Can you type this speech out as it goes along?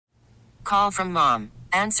Call from mom.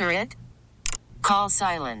 Answer it. Call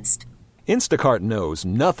silenced. Instacart knows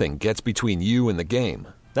nothing gets between you and the game.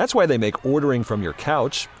 That's why they make ordering from your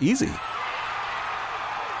couch easy.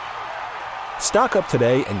 Stock up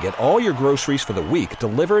today and get all your groceries for the week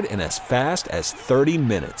delivered in as fast as 30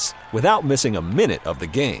 minutes without missing a minute of the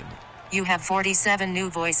game. You have 47 new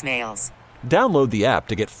voicemails. Download the app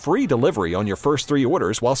to get free delivery on your first 3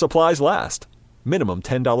 orders while supplies last. Minimum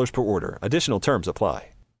 $10 per order. Additional terms apply.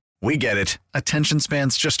 We get it. Attention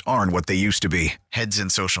spans just aren't what they used to be. Heads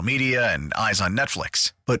in social media and eyes on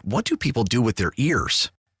Netflix. But what do people do with their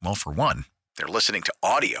ears? Well, for one, they're listening to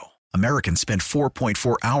audio. Americans spend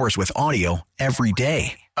 4.4 hours with audio every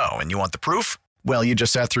day. Oh, and you want the proof? Well, you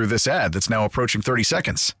just sat through this ad that's now approaching 30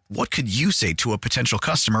 seconds. What could you say to a potential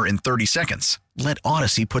customer in 30 seconds? Let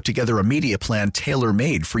Odyssey put together a media plan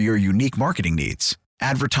tailor-made for your unique marketing needs.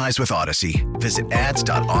 Advertise with Odyssey. Visit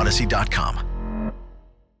ads.odyssey.com.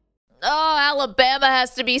 Oh, Alabama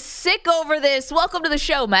has to be sick over this. Welcome to the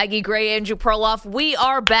show, Maggie EJ, Andrew Perloff. We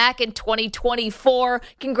are back in 2024.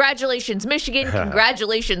 Congratulations, Michigan.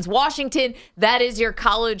 Congratulations, Washington. That is your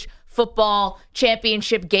college football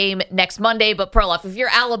championship game next Monday. But Perloff, if you're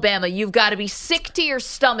Alabama, you've got to be sick to your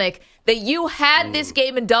stomach that you had this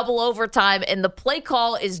game in double overtime, and the play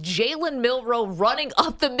call is Jalen Milroe running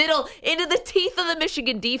up the middle into the teeth of the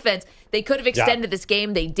Michigan defense. They could have extended this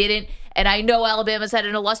game. They didn't. And I know Alabama's had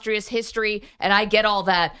an illustrious history, and I get all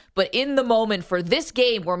that. But in the moment for this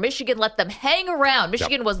game where Michigan let them hang around,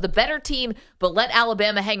 Michigan was the better team, but let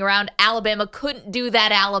Alabama hang around. Alabama couldn't do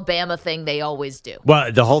that Alabama thing they always do.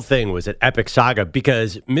 Well, the whole thing was an epic saga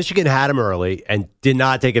because Michigan had them early and did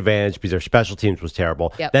not take advantage because their special teams was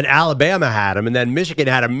terrible. Then Alabama had them, and then Michigan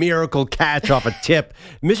had a miracle catch off a tip.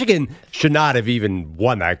 Michigan should not have even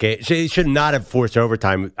won that game. They should not have forced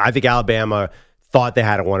overtime. I think Alabama thought they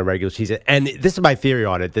had to win a regular season. And this is my theory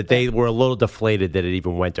on it, that they were a little deflated that it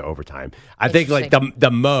even went to overtime. I think like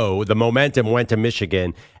the momentum went to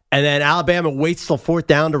Michigan. And then Alabama waits till fourth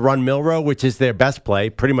down to run Milroe, which is their best play,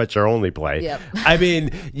 pretty much their only play. I mean,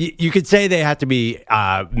 you could say they have to be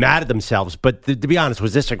mad at themselves, but to be honest,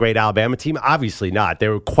 was this a great Alabama team? Obviously not. They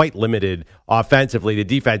were quite limited offensively. The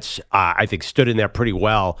defense, I think, stood in there pretty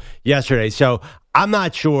well yesterday. So I'm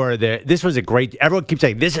not sure that this was a great – everyone keeps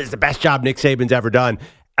saying this is the best job Nick Saban's ever done.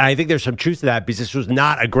 I think there's some truth to that because this was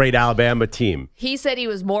not a great Alabama team. He said he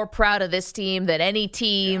was more proud of this team than any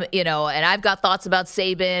team, and I've got thoughts about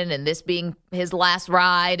Saban and this being his last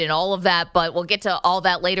ride and all of that, but we'll get to all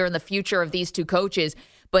that later in the future of these two coaches.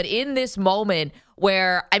 But in this moment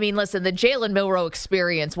where, I mean, listen, the Jalen Milroe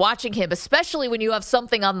experience, watching him, especially when you have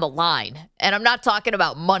something on the line, and I'm not talking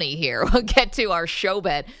about money here. We'll get to our show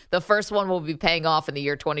bet. The first one will be paying off in the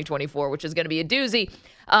year 2024, which is going to be a doozy.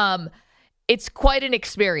 It's quite an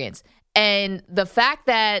experience. And the fact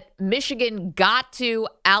that Michigan got to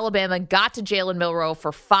Alabama, got to Jalen Milroe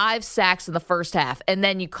for 5 sacks in the first half, and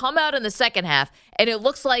then you come out in the second half, and it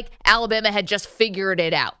looks like Alabama had just figured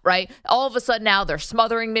it out, right? All of a sudden now they're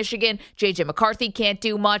smothering Michigan. J.J. McCarthy can't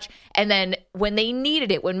do much. And then when they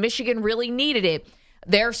needed it, when Michigan really needed it,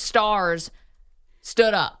 their stars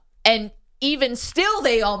stood up. And even still,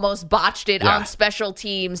 they almost botched it on special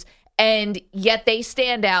teams. And yet they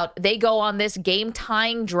stand out. They go on this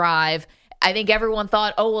game-tying drive. I think everyone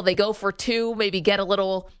thought, oh, well, they go for 2, maybe get a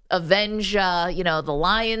little avenge, the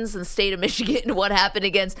Lions in the state of Michigan, what happened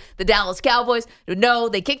against the Dallas Cowboys. No,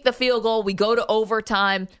 they kick the field goal. We go to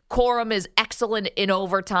overtime. Corum is excellent in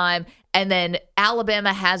overtime. And then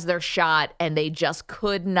Alabama has their shot, and they just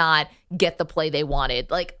could not get the play they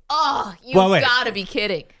wanted. Like, you've got to be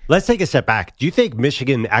kidding. Let's take a step back. Do you think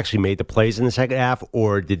Michigan actually made the plays in the second half,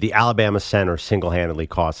 or did the Alabama center single-handedly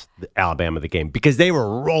cost Alabama the game? Because they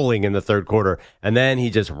were rolling in the third quarter, and then he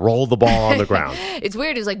just rolled the ball on the ground. It's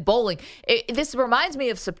weird. It's like bowling. This reminds me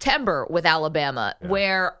of September with Alabama,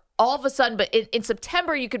 where all of a sudden, but in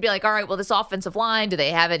September, you could be like, all right, well, this offensive line, do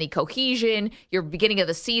they have any cohesion? You're beginning of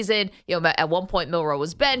the season. At one point, Milroe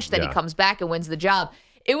was benched. Then he comes back and wins the job.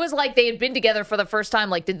 It was like they had been together for the first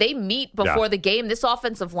time. Like, did they meet before the game? This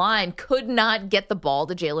offensive line could not get the ball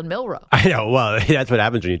to Jalen Milroe. I know. Well, that's what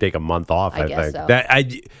happens when you take a month off. I guess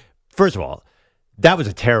think. So. First of all, that was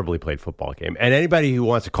a terribly played football game. And anybody who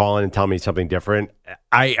wants to call in and tell me something different,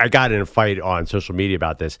 I got in a fight on social media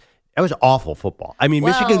about this. That was awful football. I mean,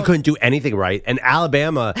 Michigan couldn't do anything right, and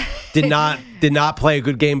Alabama did not play a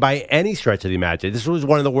good game by any stretch of the imagination. This was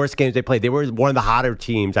one of the worst games they played. They were one of the hotter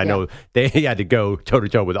teams. I know they had to go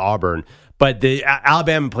toe-to-toe with Auburn, but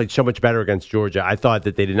Alabama played so much better against Georgia. I thought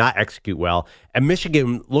that they did not execute well, and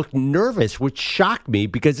Michigan looked nervous, which shocked me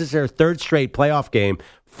because this is their third straight playoff game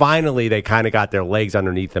finally they kind of got their legs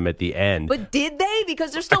underneath them at the end. But did they?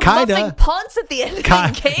 Because they're still Kinda. muffing punts at the end of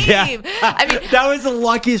the game. Yeah. I mean, that was the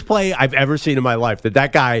luckiest play I've ever seen in my life.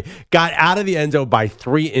 That guy got out of the end zone by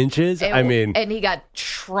 3 inches. And he got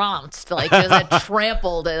trounced, like just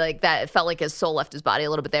trampled, like that. It felt like his soul left his body a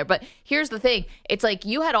little bit there. But here's the thing: it's like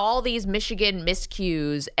you had all these Michigan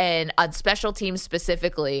miscues, and on special teams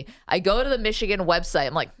specifically, I go to the Michigan website.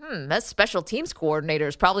 I'm like, that special teams coordinator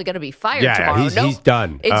is probably going to be fired tomorrow. He's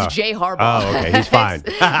done. It's Jay Harbaugh. Oh, okay, he's fine.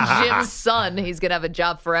 Jim's son. He's going to have a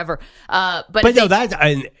job forever. But no,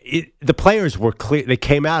 the players were clear. They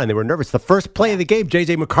came out and they were nervous. The first play of the game,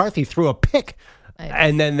 J.J. McCarthy threw a pick.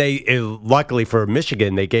 And then luckily for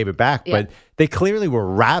Michigan, they gave it back. Yeah. But they clearly were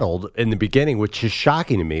rattled in the beginning, which is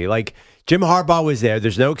shocking to me. Like, Jim Harbaugh was there.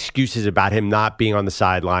 There's no excuses about him not being on the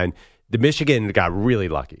sideline. The Michigan got really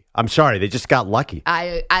lucky. I'm sorry, they just got lucky.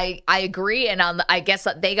 I agree, and I guess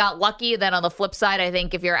they got lucky. Then on the flip side, I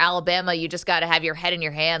think if you're Alabama, you just got to have your head in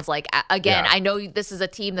your hands. Like, again, I know this is a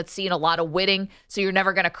team that's seen a lot of winning, so you're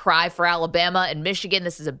never going to cry for Alabama and Michigan.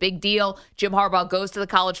 This is a big deal. Jim Harbaugh goes to the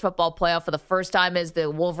college football playoff for the first time as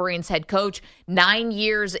the Wolverines head coach. 9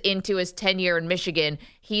 years into his tenure in Michigan,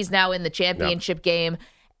 he's now in the championship game,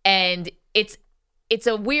 and it's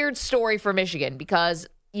a weird story for Michigan because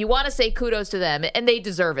you want to say kudos to them, and they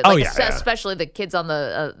deserve it. Especially the kids on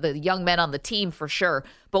the young men on the team for sure.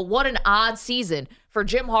 But what an odd season for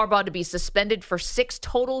Jim Harbaugh to be suspended for 6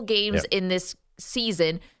 total games in this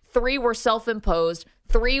season. 3 were self-imposed.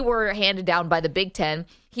 3 were handed down by the Big Ten.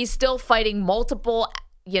 He's still fighting multiple,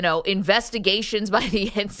 investigations by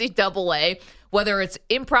the NCAA, whether it's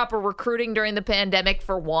improper recruiting during the pandemic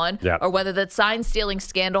for one, or whether that's sign stealing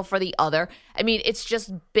scandal for the other. I mean, it's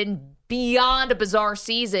just been beyond a bizarre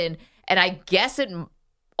season, and I guess it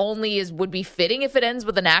only would be fitting if it ends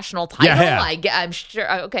with a national title. I'm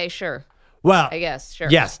sure. Okay, sure. Well, I guess, sure.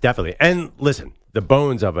 Yes, definitely. And listen, the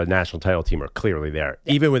bones of a national title team are clearly there.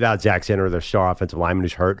 Yeah. Even without Zach Sinner, their star offensive lineman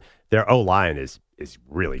who's hurt, their O-line is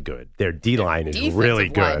really good. Their D-line is really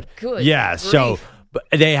good. Good. Yeah, grief. so but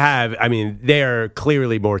they're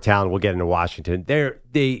clearly more talented. We'll get into Washington.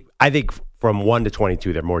 I think from 1 to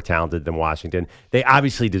 22, they're more talented than Washington. They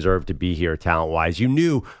obviously deserve to be here talent-wise. We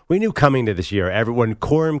knew coming to this year, when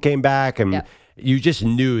Corum came back, and you just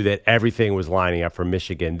knew that everything was lining up for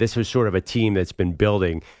Michigan. This was sort of a team that's been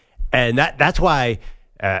building, and that's why.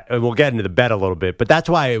 And we'll get into the bet a little bit, but that's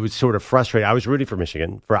why it was sort of frustrating. I was rooting for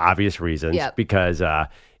Michigan for obvious reasons because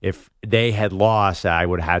if they had lost, I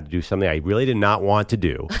would have had to do something I really did not want to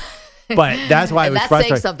do. But that's why it was frustrating.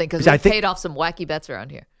 That's saying something because they paid off some wacky bets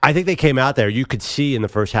around here. I think they came out there. You could see in the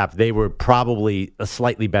first half they were probably a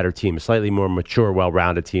slightly better team, a slightly more mature,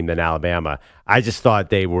 well-rounded team than Alabama. I just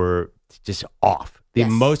thought they were just off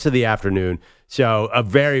most of the afternoon. So a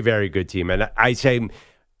very, very good team. And I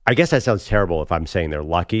guess that sounds terrible if I'm saying they're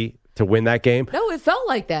lucky to win that game. No, it felt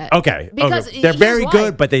like that. Okay. Because they're very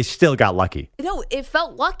good, but they still got lucky. No, it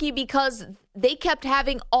felt lucky because they kept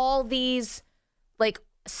having all these,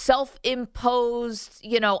 self-imposed,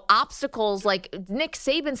 obstacles. Like Nick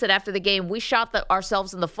Saban said after the game, we shot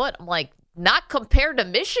ourselves in the foot. I'm like, not compared to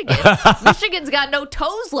Michigan. Michigan's got no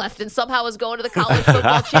toes left and somehow is going to the college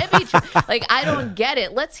football championship. I don't get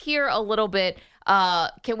it. Let's hear a little bit.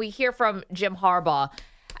 Can we hear from Jim Harbaugh?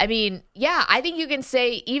 I mean, I think you can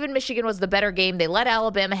say even Michigan was the better game. They let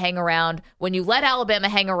Alabama hang around. When you let Alabama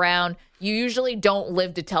hang around, you usually don't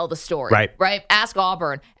live to tell the story. Right? Ask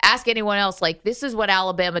Auburn. Ask anyone else. This is what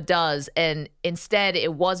Alabama does. And instead,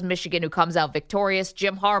 it was Michigan who comes out victorious.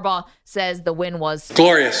 Jim Harbaugh says the win was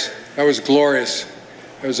glorious. That was glorious.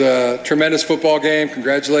 It was a tremendous football game.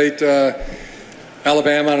 Congratulate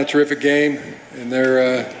Alabama on a terrific game. And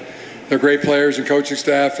their great players and coaching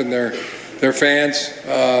staff and their fans.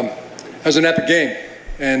 It was an epic game,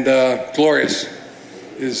 and glorious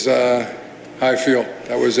is how I feel.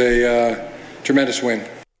 That was a tremendous win.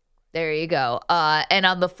 There you go. And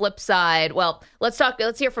on the flip side,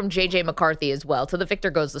 let's hear from J.J. McCarthy as well. To the victor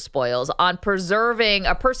goes the spoils on persevering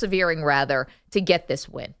to get this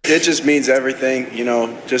win. It just means everything,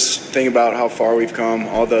 just think about how far we've come,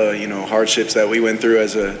 all the, hardships that we went through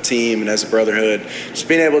as a team and as a brotherhood. Just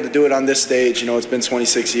being able to do it on this stage, it's been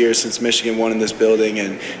 26 years since Michigan won in this building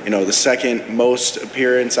and, the second most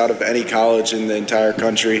appearance out of any college in the entire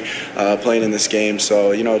country playing in this game.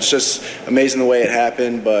 So, it's just amazing the way it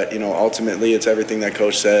happened, but, ultimately it's everything that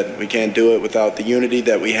Coach said. We can't do it without the unity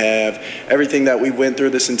that we have. Everything that we went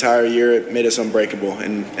through this entire year, it made us unbreakable.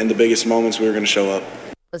 And in the biggest moments, we were going to show up.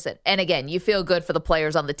 Listen, and again, you feel good for the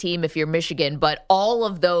players on the team if you're Michigan, but all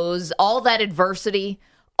that adversity,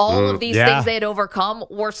 all of these things they had overcome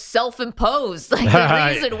were self-imposed. Like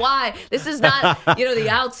the reason why this is not, the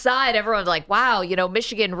outside. Everyone's like, wow,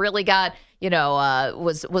 Michigan really got,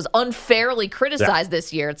 was unfairly criticized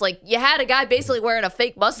this year. It's like you had a guy basically wearing a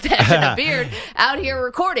fake mustache and a beard out here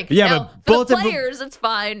recording. Yeah, now, but for the players, it's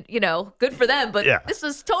fine. Good for them. But this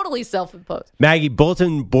is totally self-imposed. Maggie,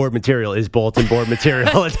 bulletin board material is bulletin board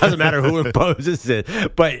material. It doesn't matter who imposes it.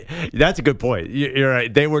 But that's a good point. You're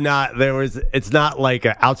right. They were not. It's not like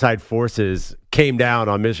outside forces came down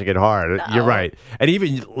on Michigan hard. No. You're right. And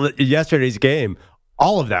even yesterday's game,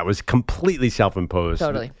 all of that was completely self-imposed.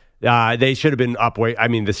 Totally. They should have been up way. I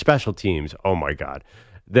mean, the special teams. Oh my God,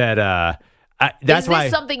 that's why. Is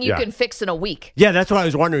this something you can fix in a week? Yeah, that's what I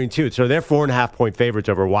was wondering too. So they're 4.5-point favorites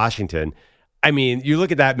over Washington. I mean, you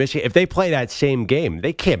look at that Michigan. If they play that same game,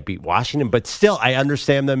 they can't beat Washington. But still, I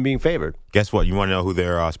understand them being favored. Guess what? You want to know who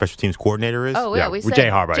their special teams coordinator is? Oh yeah, we said Jay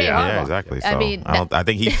Harbaugh. Yeah, exactly. So I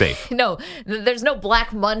think he's safe. No, there's no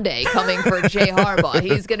Black Monday coming for Jay Harbaugh.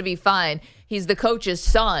 He's going to be fine. He's the coach's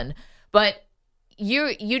son, but.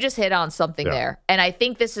 You just hit on something there, and I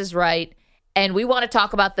think this is right. And we want to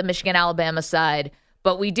talk about the Michigan-Alabama side,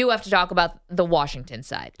 but we do have to talk about the Washington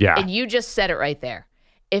side. Yeah. And you just said it right there.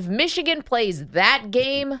 If Michigan plays that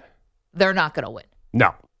game, they're not going to win.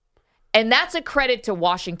 No. And that's a credit to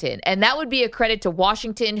Washington. And that would be a credit to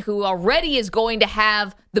Washington, who already is going to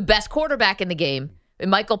have the best quarterback in the game,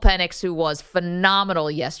 Michael Penix, who was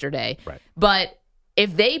phenomenal yesterday. Right. But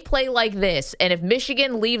if they play like this, and if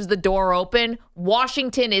Michigan leaves the door open,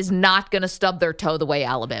 Washington is not going to stub their toe the way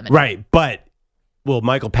Alabama did. Right, but will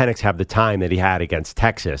Michael Penix have the time that he had against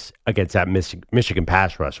Texas, against that Michigan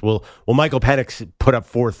pass rush? Will Michael Penix put up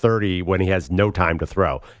 430 when he has no time to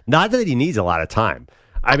throw? Not that he needs a lot of time.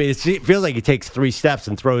 I mean, it feels like he takes 3 steps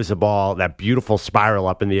and throws the ball, that beautiful spiral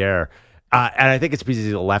up in the air. And I think it's because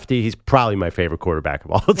he's a lefty. He's probably my favorite quarterback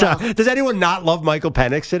of all time. No. Does anyone not love Michael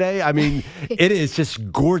Penix today? I mean, it is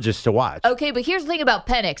just gorgeous to watch. Okay, but here's the thing about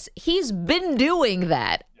Penix. He's been doing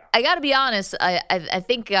that. I got to be honest. I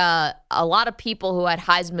think a lot of people who had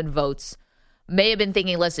Heisman votes may have been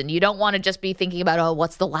thinking, listen, you don't want to just be thinking about,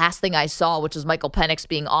 what's the last thing I saw, which was Michael Penix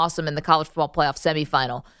being awesome in the college football playoff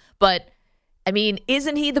semifinal. But, I mean,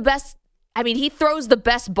 isn't he the best? I mean, he throws the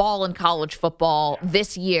best ball in college football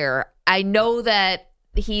this year. I know that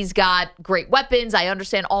he's got great weapons. I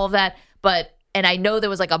understand all of that. And I know there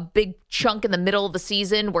was like a big chunk in the middle of the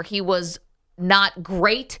season where he was not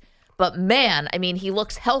great. But man, I mean, he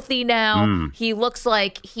looks healthy now. He looks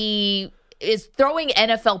like he is throwing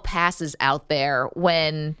NFL passes out there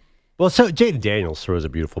when... Well, so Jaden Daniels throws a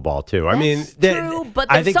beautiful ball, too. That's true, but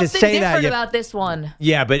there's something different about this one.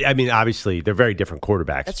 Yeah, but I mean, obviously, they're very different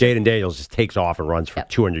quarterbacks. Jaden Daniels just takes off and runs for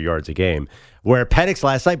 200 yards a game. Where Penix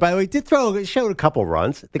last night, by the way, showed a couple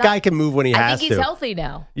runs. The guy can move when he has to. I think he's healthy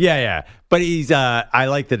now. Yeah. But he's, I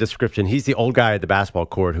like the description. He's the old guy at the basketball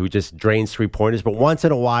court who just drains 3-pointers, but once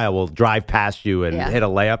in a while will drive past you and hit a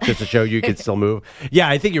layup just to show you can still move. Yeah,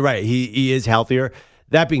 I think you're right. He is healthier.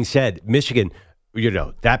 That being said, Michigan,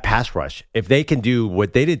 that pass rush, if they can do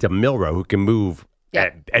what they did to Milroe, who can move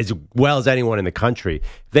as well as anyone in the country,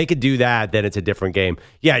 if they could do that, then it's a different game.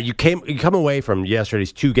 Yeah, you come away from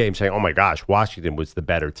yesterday's 2 games saying, oh my gosh, Washington was the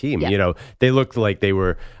better team. Yeah. They looked like they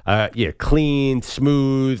were clean,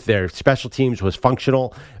 smooth. Their special teams was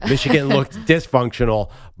functional. Michigan looked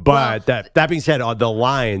dysfunctional. But that being said, on the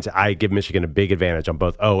lines, I give Michigan a big advantage on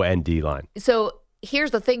both O and D line. So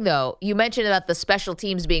here's the thing, though. You mentioned about the special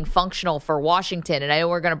teams being functional for Washington, and I know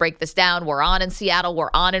we're going to break this down. We're on in Seattle.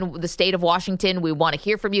 We're on in the state of Washington. We want to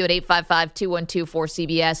hear from you at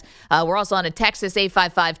 855-212-4CBS. We're also on in Texas,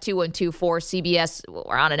 855-212-4CBS.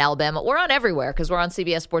 We're on in Alabama. We're on everywhere because we're on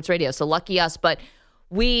CBS Sports Radio, so lucky us. But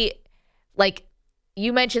you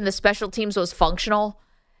mentioned the special teams was functional.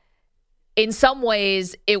 In some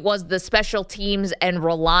ways, it was the special teams and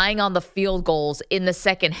relying on the field goals in the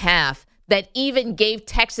second half that even gave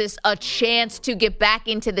Texas a chance to get back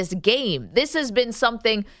into this game. This has been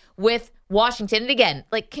something with Washington. And again,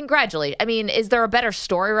 congratulate. I mean, is there a better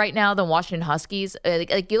story right now than Washington Huskies?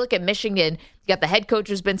 You look at Michigan, you got the head coach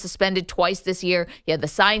who's been suspended twice this year. You had the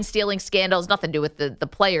sign-stealing scandal. It's nothing to do with the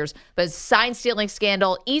players, but sign-stealing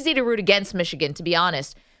scandal. Easy to root against Michigan, to be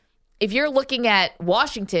honest. If you're looking at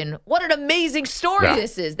Washington, what an amazing story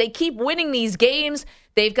this is. They keep winning these games.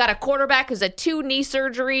 They've got a quarterback who's had 2 knee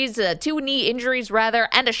injuries,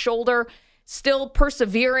 and a shoulder, still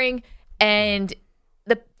persevering. And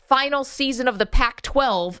the final season of the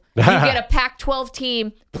Pac-12, you get a Pac-12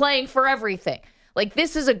 team playing for everything.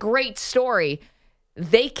 This is a great story.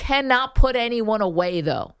 They cannot put anyone away,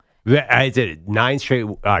 though. I did 10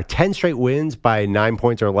 straight wins by 9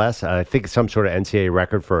 points or less. I think some sort of NCAA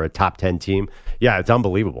record for a top 10 team. Yeah, it's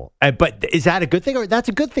unbelievable. But is that a good thing? Or that's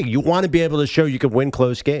a good thing? You want to be able to show you can win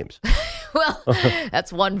close games. Well,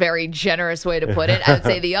 that's one very generous way to put it. I would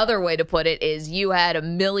say the other way to put it is you had a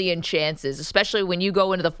million chances, especially when you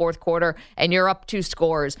go into the fourth quarter and you're up 2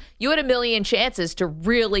 scores. You had a million chances to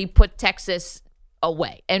really put Texas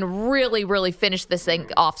away and really, really finish this thing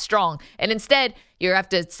off strong. And instead, you have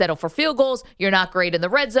to settle for field goals. You're not great in the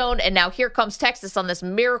red zone. And now here comes Texas on this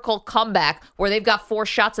miracle comeback where they've got 4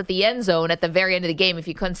 shots at the end zone at the very end of the game. If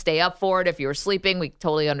you couldn't stay up for it, if you were sleeping, we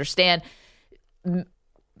totally understand.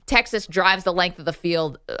 Texas drives the length of the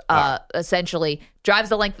field, essentially, drives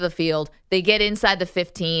the length of the field. They get inside the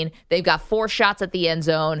 15. They've got 4 shots at the end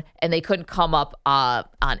zone, and they couldn't come up on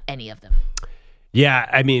any of them. Yeah,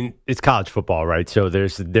 I mean, it's college football, right? So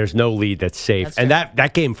there's no lead that's safe. And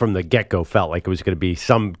that game from the get-go felt like it was going to be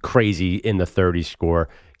some crazy in the 30s score.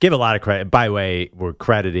 Give a lot of credit. By the way, we're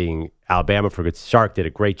crediting Alabama for good. Sark did a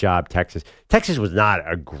great job. Texas was not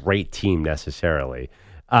a great team necessarily.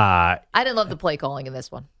 I didn't love the play calling in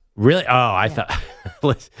this one. Really? Oh, I thought,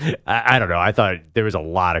 I don't know. I thought there was a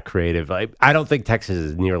lot of creative. I don't think Texas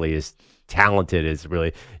is nearly as talented as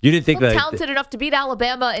really. You didn't think that talented enough to beat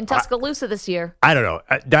Alabama in Tuscaloosa this year. I don't know.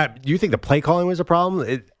 You think the play calling was a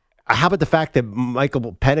problem? How about the fact that Michael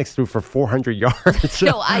Penix threw for 400 yards?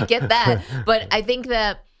 No, I get that. But I think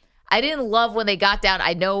that I didn't love when they got down.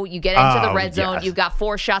 I know you get into the red zone. Yes. You've got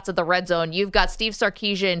 4 shots at the red zone. You've got Steve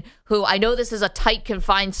Sarkisian, who I know this is a tight,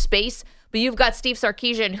 confined space, but you've got Steve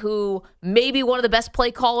Sarkisian, who may be one of the best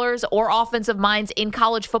play callers or offensive minds in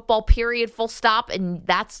college football, period, full stop. And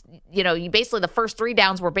that's, you basically the first 3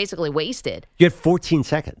 downs were basically wasted. You had 14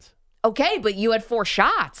 seconds. Okay, but you had 4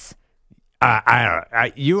 shots. Gets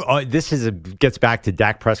back to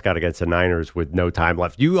Dak Prescott against the Niners with no time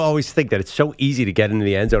left. You always think that it's so easy to get into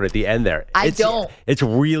the end zone at the end there. I don't. It's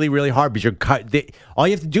really, really hard because all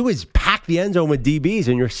you have to do is pack the end zone with DBs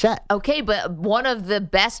and you're set. Okay, but one of the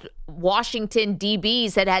best Washington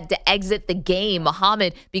DBs had to exit the game,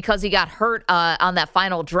 Muhammad, because he got hurt on that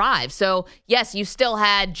final drive. So, yes, you still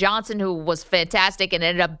had Johnson, who was fantastic and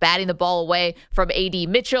ended up batting the ball away from A.D.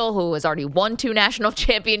 Mitchell, who has already won 2 national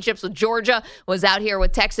championships with Georgia, was out here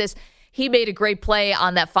with Texas. He made a great play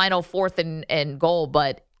on that final 4th and goal,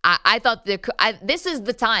 but I thought this is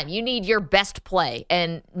the time. You need your best play,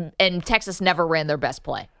 and Texas never ran their best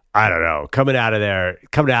play. I don't know. Coming out of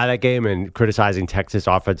that game and criticizing Texas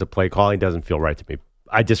offensive play calling doesn't feel right to me.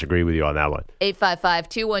 I disagree with you on that one.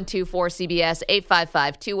 855-212-4CBS,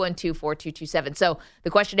 855-212-4227. So the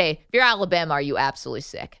question today, if you're Alabama, are you absolutely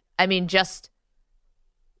sick? I mean,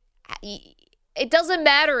 it doesn't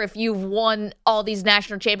matter if you've won all these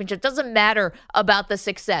national championships. It doesn't matter about the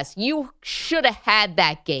success. You should have had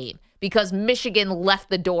that game because Michigan left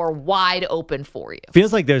the door wide open for you.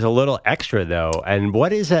 Feels like there's a little extra, though. And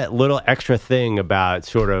what is that little extra thing about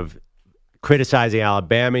sort of criticizing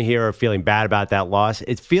Alabama here or feeling bad about that loss?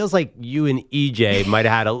 It feels like you and EJ might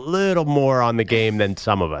have had a little more on the game than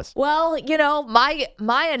some of us. Well,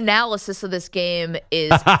 my analysis of this game is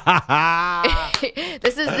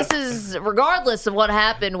this is regardless of what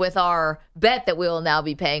happened with our bet that we will now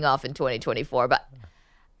be paying off in 2024. But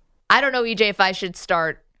I don't know, EJ, if I should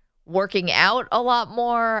start working out a lot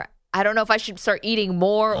more. I don't know if I should start eating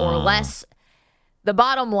more or less. The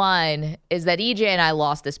bottom line is that EJ and I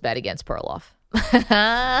lost this bet against Perloff.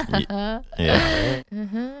 Yeah.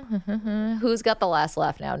 Who's got the last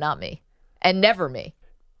laugh now? Not me. And never me,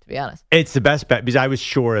 to be honest. It's the best bet because I was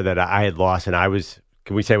sure that I had lost and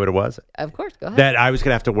can we say what it was? Of course, go ahead. That I was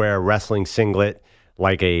going to have to wear a wrestling singlet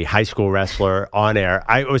like a high school wrestler on air.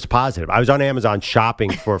 I was positive. I was on Amazon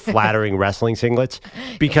shopping for flattering wrestling singlets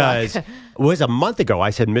because it was a month ago. I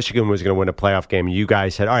said Michigan was going to win a playoff game. You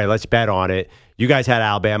guys said, all right, let's bet on it. You guys had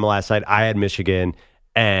Alabama last night. I had Michigan.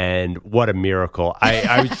 And what a miracle.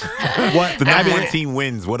 The number 1 team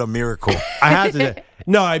wins. What a miracle. I have to.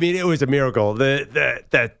 No, I mean, it was a miracle.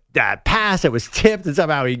 That pass, it was tipped and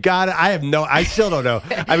somehow he got it. I still don't know.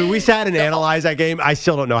 I mean, we sat and analyzed that game. I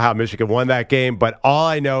still don't know how Michigan won that game, but all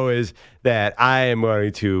I know is that I am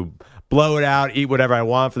going to blow it out, eat whatever I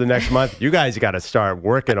want for the next month. You guys got to start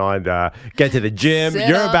working on get to the gym.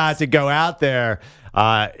 You're about to go out there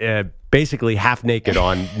basically half naked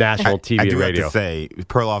on national TV and radio. I do have to say,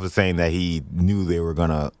 Perloff is saying that he knew they were going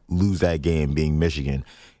to lose that game being Michigan.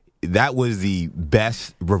 That was the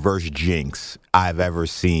best reverse jinx I've ever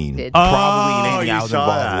seen. Probably in anything I was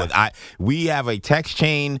involved with. We have a text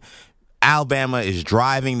chain. Alabama is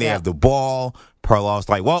driving. They have the ball. Perloff's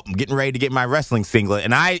like, well, I'm getting ready to get my wrestling singlet.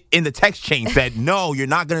 And I, in the text chain, said, no, you're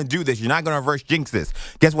not going to do this. You're not going to reverse jinx this.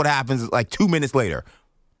 Guess what happens like 2 minutes later?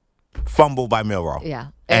 Fumble by Milrow. Yeah.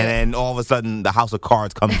 And then all of a sudden, the house of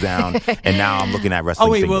cards comes down, and now I'm looking at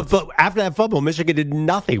wrestling singlets. Well, but after that fumble, Michigan did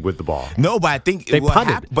nothing with the ball. No, but I think they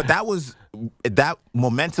punted. But that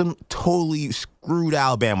momentum totally screwed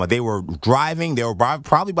Alabama. They were driving. They were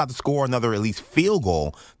probably about to score another at least field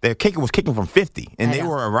goal. Their kicker was kicking from 50, and they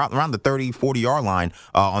were around the 30, 40-yard line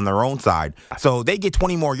on their own side. So they get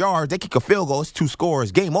 20 more yards. They kick a field goal. It's 2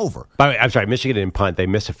 scores. Game over. By the way, I'm sorry, Michigan didn't punt. They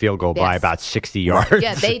missed a field goal by about 60 yards.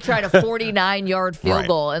 Yeah, they tried a 49-yard field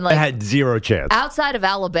goal. And they had zero chance. Outside of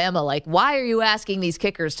Alabama, like, why are you asking these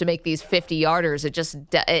kickers to make these 50-yarders?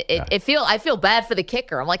 I feel bad for the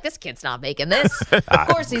kicker. I'm like, this kid's not making this. Of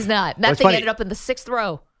course he's not. And that thing ended up in the 6th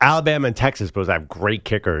row. Alabama and Texas both have great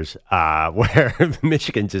kickers, where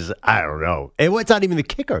Michigan just, I don't know. And it's not even the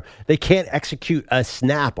kicker. They can't execute a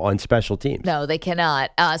snap on special teams. No, they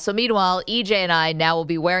cannot. So meanwhile, EJ and I now will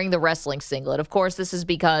be wearing the wrestling singlet. Of course, this is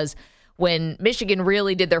because when Michigan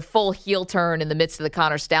really did their full heel turn in the midst of the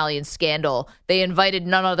Connor Stallion scandal, they invited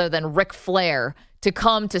none other than Ric Flair to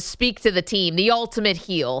come to speak to the team, the ultimate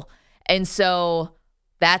heel. And so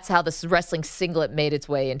that's how this wrestling singlet made its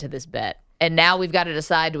way into this bet. And now we've got to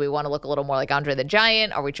decide, do we want to look a little more like Andre the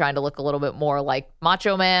Giant? Are we trying to look a little bit more like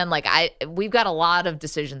Macho Man? We've got a lot of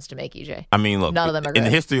decisions to make, EJ. I mean, look, none of them are good. In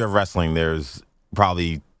the history of wrestling, there's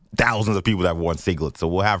probably thousands of people that have worn singlets. So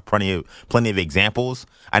we'll have plenty of examples.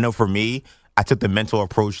 I know for me, I took the mental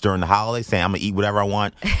approach during the holidays, saying I'm going to eat whatever I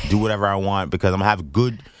want, do whatever I want, because I'm going to have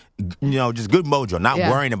good, just good mojo, not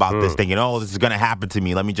worrying about this, thinking, oh, this is going to happen to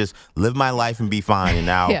me. Let me just live my life and be fine. And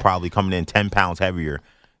now probably coming in 10 pounds heavier,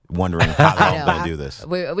 wondering how I'm going to do this.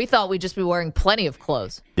 We thought we'd just be wearing plenty of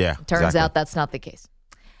clothes. Yeah, Turns out that's not the case.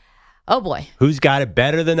 Oh, boy. Who's got it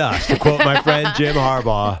better than us? To quote my friend Jim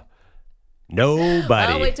Harbaugh,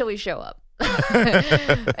 nobody. I'll wait till we show up.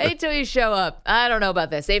 Wait till you show up. I don't know about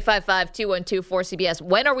this. 855-212-4CBS.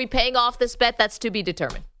 When are we paying off this bet? That's to be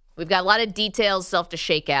determined. We've got a lot of details still to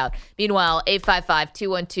shake out. Meanwhile,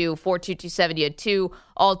 855-212-4227. You had 2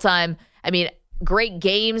 all-time, great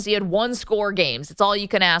games. You had 1-score games. That's all you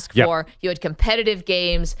can ask for. You had competitive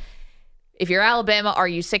games. If you're Alabama, are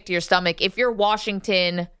you sick to your stomach? If you're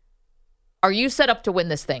Washington, are you set up to win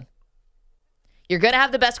this thing? You're going to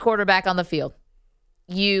have the best quarterback on the field.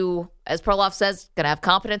 You, as Perloff says, going to have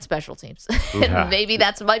competent special teams. And maybe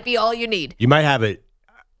that might be all you need. You might have it.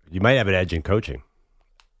 You might have an edge in coaching.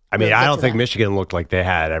 I don't think Michigan looked like they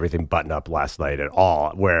had everything buttoned up last night at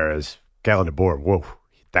all. Whereas Kellen DeBoer, whoa,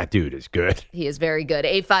 that dude is good. He is very good.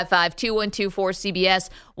 855-212-4CBS.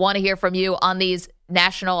 Want to hear from you on these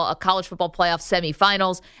national college football playoff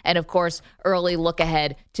semifinals. And, of course, early look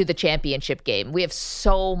ahead to the championship game. We have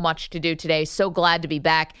so much to do today. So glad to be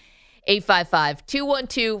back.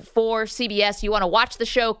 855-212-4CBS. You want to watch the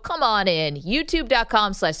show? Come on in.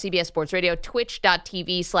 YouTube.com/CBS Sports Radio,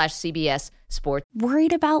 Twitch.tv/CBS Sports.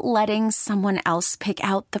 Worried about letting someone else pick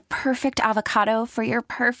out the perfect avocado for your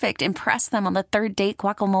perfect impress them on the 3rd date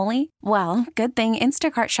guacamole? Well, good thing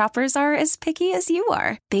Instacart shoppers are as picky as you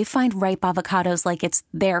are. They find ripe avocados like it's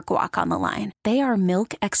their guac on the line. They are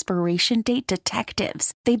milk expiration date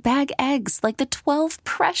detectives. They bag eggs like the 12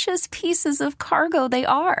 precious pieces of cargo they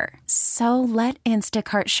are. So let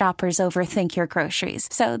Instacart shoppers overthink your groceries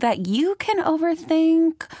so that you can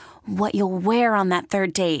overthink what you'll wear on that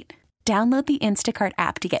 3rd date. Download the Instacart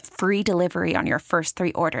app to get free delivery on your first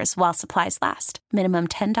 3 orders while supplies last. Minimum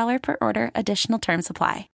 $10 per order. Additional terms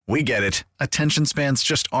apply. We get it. Attention spans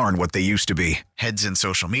just aren't what they used to be. Heads in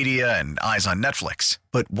social media and eyes on Netflix.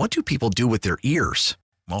 But what do people do with their ears?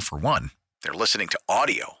 Well, for one, they're listening to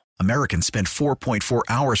audio. Americans spend 4.4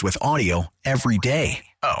 hours with audio every day.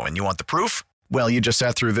 Oh, and you want the proof? Well, you just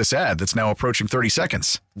sat through this ad that's now approaching 30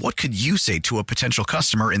 seconds. What could you say to a potential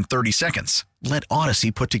customer in 30 seconds? Let Odyssey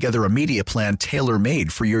put together a media plan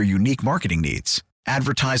tailor-made for your unique marketing needs.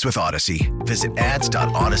 Advertise with Odyssey. Visit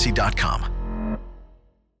ads.odyssey.com.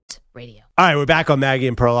 Radio. All right, we're back on Maggie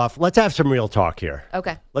and Perloff. Let's have some real talk here.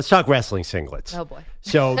 Okay. Let's talk wrestling singlets. Oh, boy.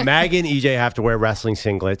 So Maggie and EJ have to wear wrestling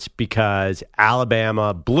singlets because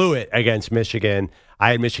Alabama blew it against Michigan.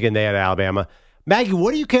 I had Michigan, they had Alabama. Maggie,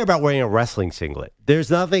 what do you care about wearing a wrestling singlet? There's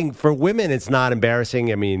nothing for women. It's not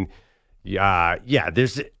embarrassing. I'm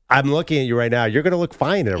looking at you right now. You're going to look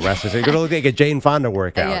fine in a wrestling singlet. You're going to look like a Jane Fonda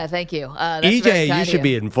workout. Yeah, thank you. EJ, you should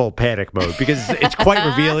be in full panic mode because it's quite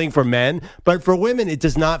revealing for men. But for women, it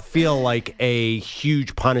does not feel like a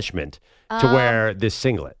huge punishment to wear this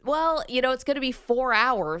singlet. Well, it's going to be 4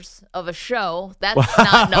 hours of a show. That's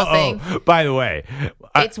not nothing. By the way,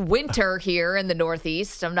 it's winter here in the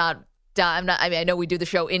Northeast. I'm not I know we do the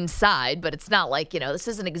show inside, but it's not like, this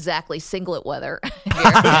isn't exactly singlet weather here.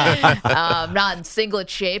 I'm not in singlet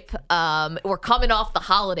shape. We're coming off the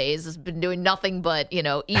holidays. It's been doing nothing but,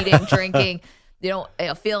 eating, drinking,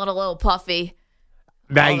 feeling a little puffy.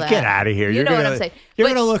 Maggie, get out of here. You know what I'm saying. You're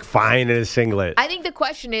going to look fine in a singlet. I think the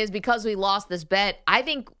question is, because we lost this bet, I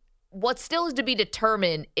think what still is to be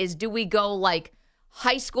determined is, do we go like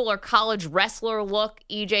high school or college wrestler look,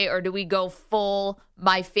 EJ, or do we go full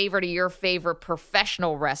my favorite or your favorite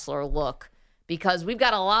professional wrestler look? Because we've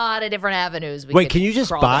got a lot of different avenues. Wait, can you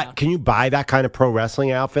buy that kind of pro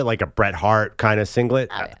wrestling outfit, like a Bret Hart kind of singlet?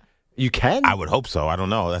 Oh, yeah. You can? I would hope so. I don't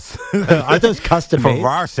know. That's Aren't those custom made? For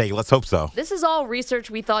our sake, let's hope so. This is all research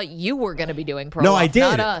we thought you were going to be doing, Perloff, No, I did.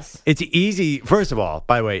 Not us. It's easy. First of all,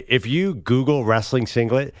 by the way, if you Google wrestling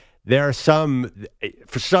singlet, there are some,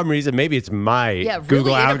 for some reason, maybe it's my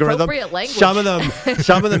Google algorithm. Some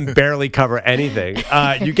of them barely cover anything.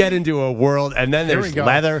 You get into a world, and then there's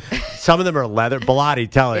leather. Some of them are leather. Bilotti,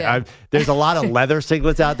 tell it. Yeah. There's a lot of leather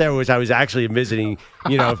singlets out there, which I was actually envisioning.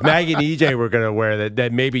 If Maggie and EJ were going to wear that,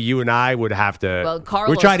 then maybe you and I would have to. Well,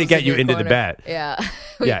 Carlos, we're trying to get you into the bet. Yeah.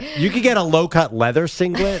 Yeah. You could get a low cut leather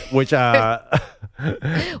singlet, which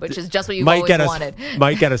which is just what you've always wanted.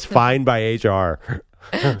 Might get us fined by HR.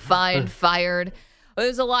 Fined, fired. Well,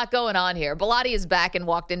 there's a lot going on here. Bilotti is back and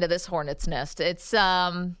walked into this hornet's nest. It's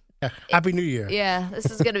Happy New Year. Yeah,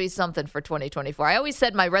 this is going to be something for 2024. I always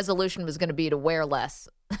said my resolution was going to be to wear less.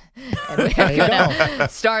 And we're going to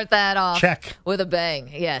start that off with a bang.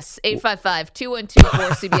 Yes,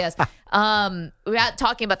 855-212-4CBS. We're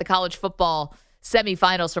talking about the college football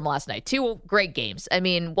semifinals from last night. Two great games. I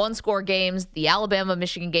mean, one-score games. The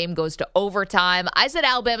Alabama-Michigan game goes to overtime. I said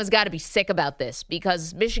Alabama's got to be sick about this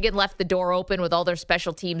because Michigan left the door open with all their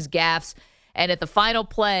special teams gaffes. And at the final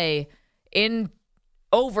play in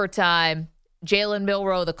overtime, Jalen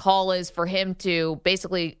Milroe, the call is for him to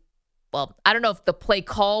basically, well, I don't know if the play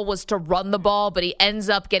call was to run the ball, but he ends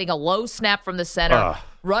up getting a low snap from the center,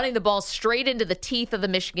 running the ball straight into the teeth of the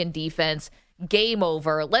Michigan defense. Game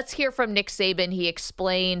over. Let's hear from Nick Saban. He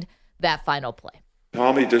explained that final play.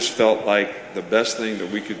 Tommy just felt like the best thing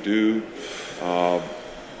that we could do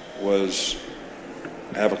was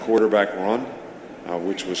have a quarterback run,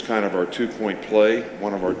 which was kind of our 2-point play,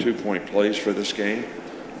 one of our 2-point plays for this game.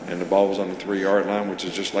 And the ball was on the 3-yard line, which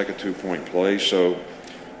is just like a 2-point play.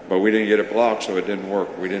 But we didn't get it blocked, so it didn't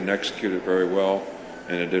work. We didn't execute it very well,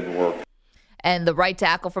 and it didn't work. And the right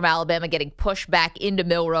tackle from Alabama getting pushed back into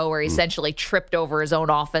Milroe, where he essentially tripped over his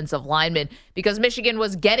own offensive lineman because Michigan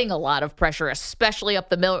was getting a lot of pressure, especially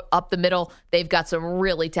up the middle. They've got some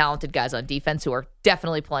really talented guys on defense who are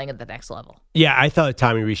definitely playing at the next level. Yeah, I thought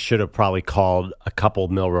Tommy Rees should have probably called a couple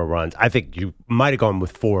Milroe runs. I think you might have gone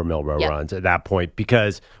with 4 Milroe runs at that point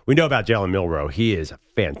because we know about Jalen Milroe. He is a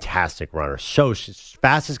fantastic runner. So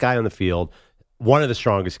fastest guy on the field. One of the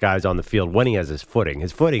strongest guys on the field when he has his footing.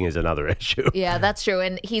 His footing is another issue. Yeah, that's true.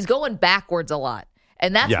 And he's going backwards a lot.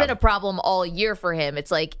 And that's been a problem all year for him. It's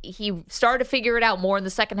like he started to figure it out more in the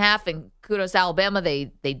second half, and kudos to Alabama.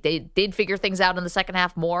 They did figure things out in the second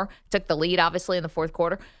half more. Took the lead, obviously, in the fourth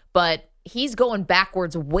quarter. But he's going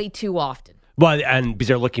backwards way too often. Well, and because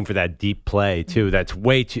they're looking for that deep play, too. That's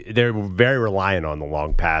way too. They're very reliant on the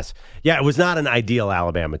long pass. Yeah, it was not an ideal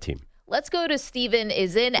Alabama team. Let's go to Steven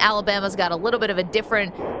is in. Alabama's got a little bit of a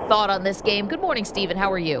different thought on this game. Good morning, Steven.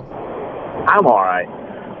 How are you? I'm all right.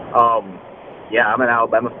 I'm an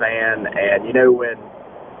Alabama fan, and,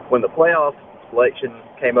 when the playoff selection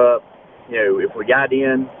came up, if we got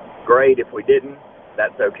in, great. If we didn't,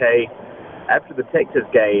 that's okay. After the Texas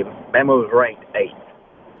game, Bama was ranked 8th.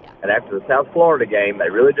 Yeah. And after the South Florida game, they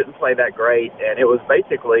really didn't play that great, and it was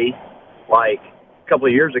basically like a couple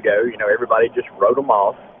of years ago, everybody just wrote them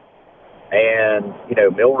off. And,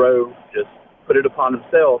 Milroe just put it upon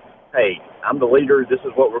himself, hey, I'm the leader, this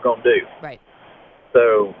is what we're going to do. Right.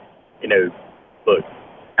 So, look,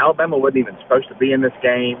 Alabama wasn't even supposed to be in this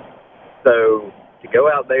game. So to go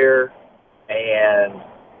out there and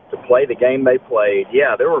to play the game they played,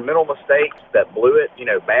 there were mental mistakes that blew it,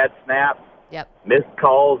 bad snap, missed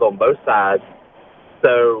calls on both sides.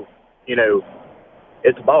 So,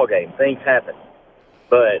 it's a ball game. Things happen.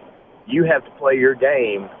 But you have to play your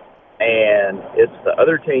game. And it's the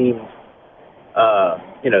other team's,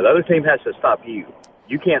 the other team has to stop you.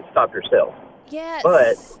 You can't stop yourself. Yeah,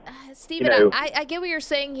 but Stephen, I get what you're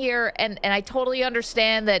saying here, and I totally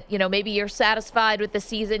understand that, maybe you're satisfied with the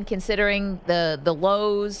season considering the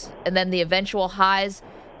lows and then the eventual highs.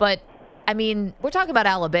 But, I mean, we're talking about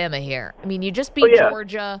Alabama here. I mean, you just beat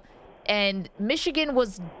Georgia, and Michigan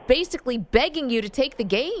was basically begging you to take the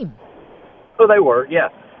game. Oh, they were, yeah.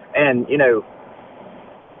 And,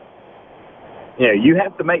 you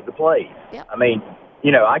have to make the plays. Yep. I mean,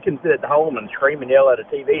 I can sit at home and scream and yell at a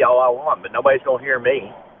TV all I want, but nobody's going to hear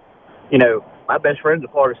me. My best friend's a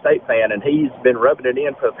Florida State fan, and he's been rubbing it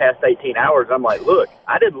in for the past 18 hours. I'm like, look,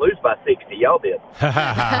 I didn't lose by 60. Y'all did.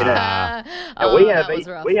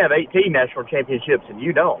 We have 18 national championships, and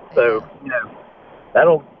you don't. So,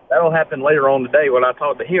 that'll happen later on today when I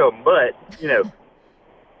talk to him. But,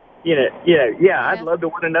 I'd love to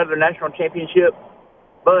win another national championship,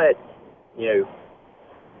 but,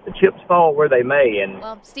 the chips fall where they may. And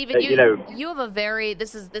well, Stephen, you have a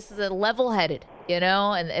this is a level-headed,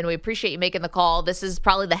 and we appreciate you making the call. This is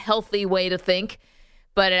probably the healthy way to think,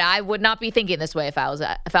 but I would not be thinking this way if I was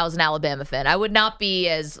an Alabama fan. I would not be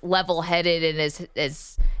as level-headed and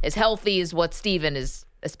as healthy as what Stephen is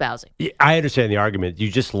espousing. I understand the argument. You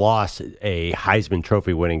just lost a Heisman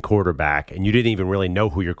Trophy winning quarterback, and you didn't even really know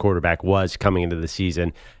who your quarterback was coming into the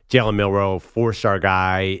season. Jalen Milroe, 4-star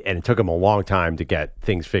guy, and it took him a long time to get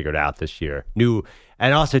things figured out this year.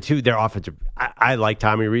 And also, too, their offensive. I like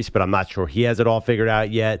Tommy Reese, but I'm not sure he has it all figured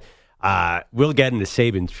out yet. We'll get into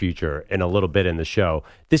Saban's future in a little bit in the show.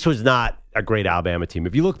 This was not a great Alabama team.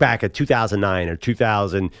 If you look back at 2009 or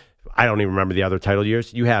 2000, I don't even remember the other title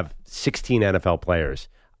years, you have 16 NFL players.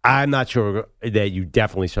 I'm not sure that you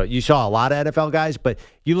definitely saw. You saw a lot of NFL guys, but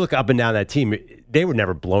you look up and down that team, they were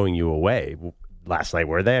never blowing you away last night,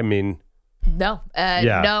 were they? I mean, no.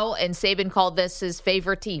 No, and Saban called this his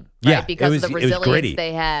favorite team, right? Because of the resilience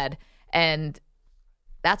they had. And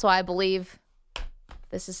that's why I believe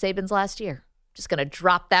this is Saban's last year. Just going to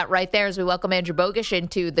drop that right there as we welcome Andrew Bogusch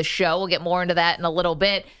into the show. We'll get more into that in a little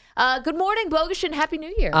bit. Good morning, Bogusch, and Happy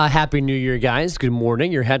New Year. Happy New Year, guys. Good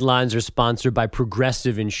morning. Your headlines are sponsored by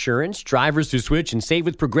Progressive Insurance. Drivers who switch and save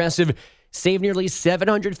with Progressive save nearly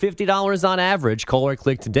 $750 on average. Call or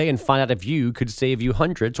click today and find out if you could save you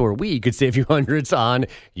hundreds, or we could save you hundreds on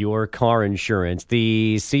your car insurance.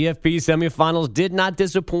 The CFP semifinals did not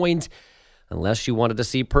disappoint, unless you wanted to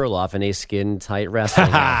see Perloff in a skin-tight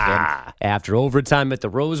wrestling outfit. After overtime at the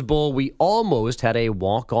Rose Bowl, we almost had a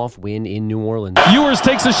walk-off win in New Orleans. Ewers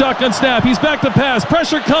takes a shotgun snap. He's back to pass.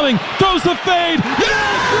 Pressure coming. Throws the fade.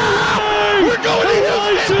 Yeah! We're going to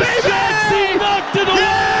Houston, baby! Jackson knocked it away!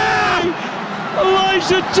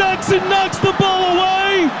 Elijah Jackson knocks the ball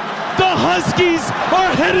away! The Huskies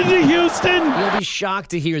are headed to Houston. You'll be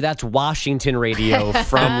shocked to hear that's Washington radio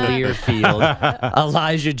from Learfield.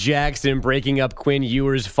 Elijah Jackson breaking up Quinn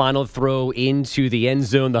Ewers' final throw into the end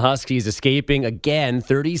zone. The Huskies escaping again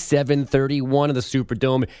 37-31 in the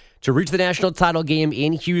Superdome to reach the national title game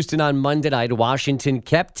in Houston on Monday night. Washington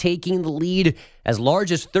kept taking the lead as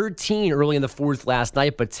large as 13 early in the fourth last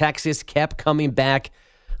night, but Texas kept coming back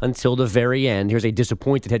until the very end. Here's a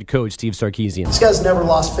disappointed head coach, Steve Sarkisian. These guys never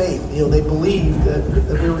lost faith. They believed that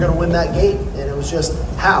we were going to win that game, and it was just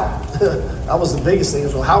how. That was the biggest thing.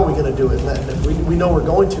 Well, how are we going to do it? We know we're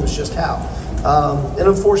going to. It's just how. And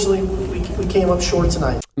unfortunately, we came up short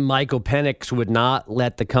tonight. Michael Penix would not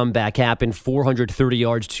let the comeback happen. 430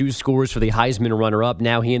 yards, 2 scores for the Heisman runner-up.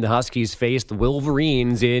 Now he and the Huskies face the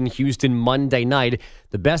Wolverines in Houston Monday night.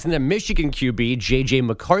 The best in the Michigan QB, J.J.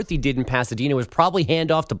 McCarthy, did in Pasadena was probably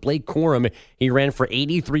handoff to Blake Corum. He ran for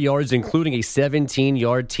 83 yards, including a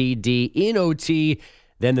 17-yard TD in OT.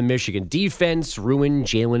 Then the Michigan defense ruined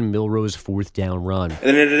Jalen Milroe's fourth down run. At the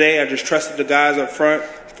end of the day, I just trusted the guys up front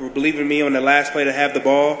for believing in me on the last play to have the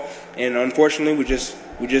ball. And unfortunately, we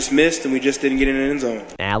just missed, and we just didn't get in the end zone.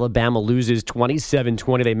 Alabama loses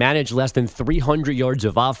 27-20. They managed less than 300 yards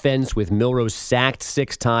of offense, with Milroe sacked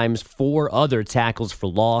 6 times, 4 other tackles for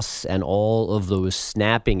loss, and all of those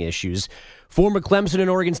snapping issues. Former Clemson and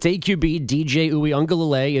Oregon State QB DJ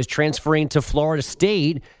Uiagalelei is transferring to Florida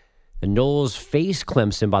State. The Noles face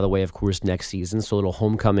Clemson, by the way, of course, next season, so a little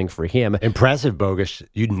homecoming for him. Impressive, Bogusch.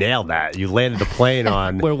 You nailed that. You landed the plane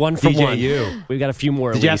on We're 1 for DJU. 1. We've got a few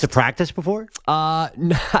more. Did you have to practice before? I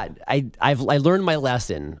learned my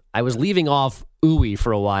lesson. I was leaving off ooey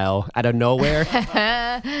for a while out of nowhere.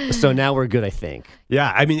 So now we're good, I think.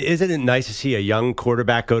 Yeah, I mean, isn't it nice to see a young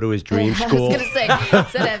quarterback go to his dream school? I was going to say,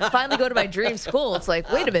 said I finally go to my dream school. It's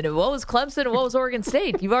like, wait a minute, what was Clemson and what was Oregon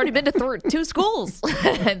State? You've already been to 2 schools.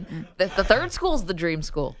 And the third school's the dream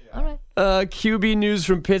school. All right. QB news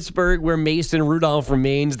from Pittsburgh, where Mason Rudolph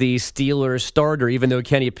remains the Steelers starter, even though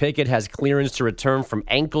Kenny Pickett has clearance to return from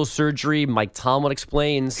ankle surgery. Mike Tomlin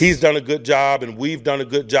explains. He's done a good job, and we've done a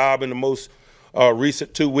good job in the most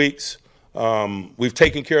recent 2 weeks. We've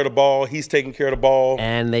taken care of the ball. He's taken care of the ball.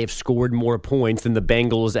 And they've scored more points than the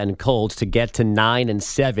Bengals and Colts to get to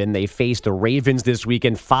 9-7. They face the Ravens this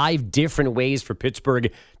weekend. 5 different ways for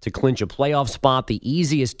Pittsburgh to clinch a playoff spot. The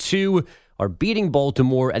easiest 2 are beating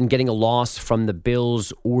Baltimore and getting a loss from the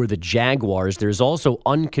Bills or the Jaguars. There's also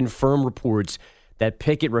unconfirmed reports that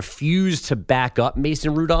Pickett refused to back up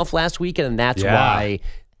Mason Rudolph last weekend, and that's why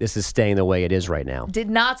this is staying the way it is right now. Did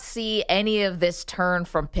not see any of this turn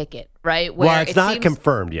from Pickett, right? Well, it's not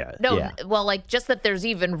confirmed yet. No, well, like just that there's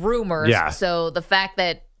even rumors. Yeah. So the fact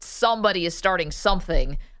that somebody is starting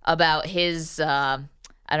something about his,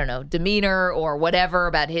 demeanor or whatever,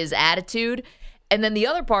 about his attitude. And then the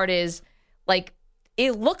other part is, like,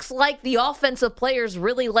 it looks like the offensive players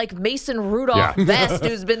really like Mason Rudolph best,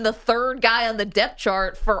 who's been the third guy on the depth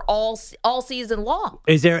chart for all season long.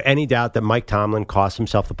 Is there any doubt that Mike Tomlin cost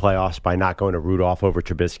himself the playoffs by not going to Rudolph over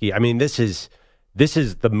Trubisky? I mean, this is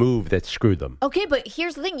the move that screwed them. Okay, but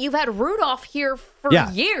here's the thing. You've had Rudolph here for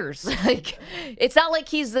years. Like, it's not like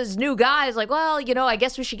he's this new guy. It's like, well, I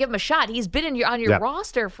guess we should give him a shot. He's been on your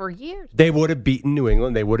roster for years. They would have beaten New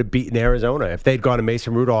England. They would have beaten Arizona if they'd gone to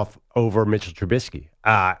Mason Rudolph over Mitchell Trubisky.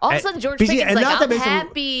 All of a sudden, George Pickens like, I'm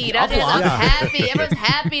happy. I'm happy. Everyone's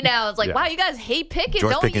happy now. It's like, wow, you guys hate Pickett,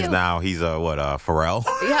 George don't Pickens you? now, he's Pharrell?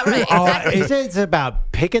 Yeah, right, exactly. Is it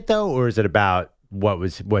about Pickett, though, or is it about what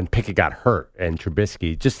was when Pickett got hurt and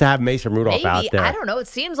Trubisky? Just to have Mason Rudolph out there. I don't know. It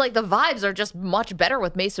seems like the vibes are just much better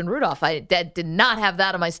with Mason Rudolph. I did not have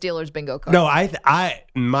that on my Steelers bingo card. No, I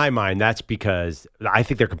in my mind, that's because I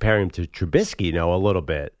think they're comparing him to Trubisky, a little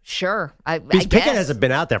bit. Sure. Because Pickett hasn't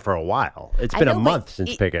been out there for a while. It's been a month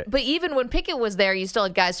since Pickett. But even when Pickett was there, you still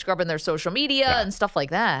had guys scrubbing their social media and stuff like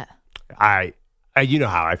that. You know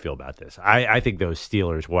how I feel about this. I think those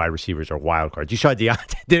Steelers wide receivers are wild cards. You saw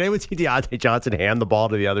Deontay. Did anyone see Deontay Johnson hand the ball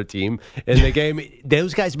to the other team in the game?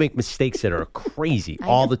 Those guys make mistakes that are crazy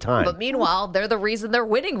all the time. But meanwhile, they're the reason they're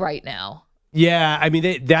winning right now. Yeah, I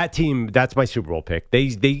mean, that team, that's my Super Bowl pick.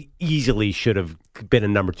 They easily should have been a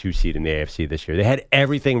number 2 seed in the AFC this year. They had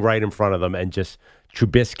everything right in front of them and just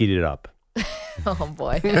Trubisky'd it up. Oh,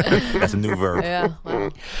 boy. That's a new verb. Yeah.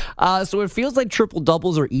 Wow. So it feels like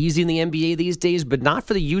triple-doubles are easy in the NBA these days, but not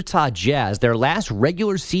for the Utah Jazz. Their last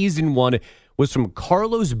regular season one was from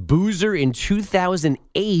Carlos Boozer in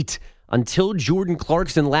 2008 until Jordan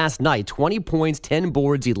Clarkson last night. 20 points, 10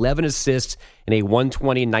 boards, 11 assists in a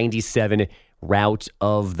 120-97 rout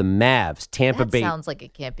of the Mavs. Tampa Bay. Sounds like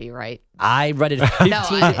it can't be right. I read it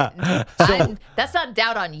 15. That's not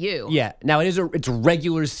doubt on you. Yeah. Now it's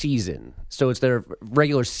regular season. So it's their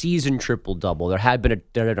regular season triple-double. There had been a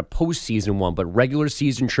postseason one, but regular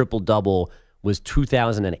season triple-double was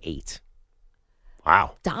 2008.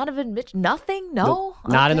 Wow. Donovan Mitchell, nothing? No?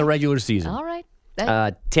 Not in the regular season. All right.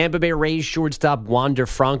 Tampa Bay Rays shortstop Wander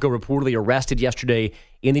Franco reportedly arrested yesterday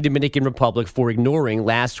in the Dominican Republic for ignoring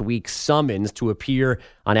last week's summons to appear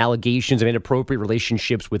on allegations of inappropriate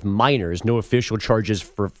relationships with minors. No official charges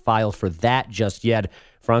filed for that just yet.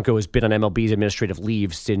 Franco has been on MLB's administrative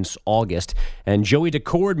leave since August. And Joey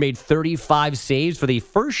Decord made 35 saves for the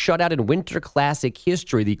first shutout in Winter Classic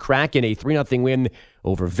history. The Kraken, a 3-0 win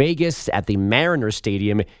over Vegas at the Mariners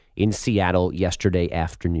Stadium in Seattle yesterday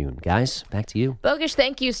afternoon. Guys, back to you. Bogusch,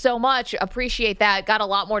 thank you so much. Appreciate that. Got a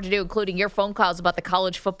lot more to do, including your phone calls about the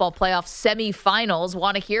college football playoff semifinals.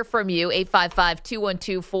 Want to hear from you,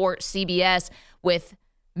 855-212-4CBS, with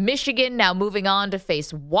Michigan now moving on to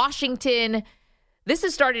face Washington. This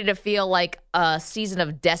is starting to feel like a season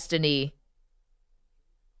of destiny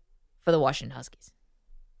for the Washington Huskies.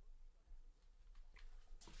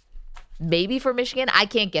 Maybe for Michigan. I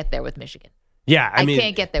can't get there with Michigan. Yeah, I mean,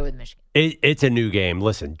 can't get there with Michigan. It's a new game.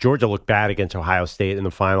 Listen, Georgia looked bad against Ohio State in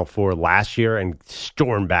the Final Four last year and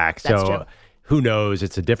stormed back. That's so true. Who knows?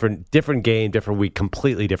 It's a different game, different week,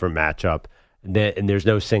 completely different matchup. And there's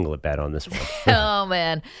no singlet bet on this one. Oh,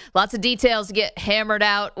 man. Lots of details to get hammered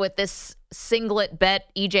out with this singlet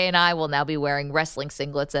bet. EJ and I will now be wearing wrestling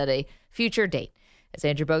singlets at a future date, as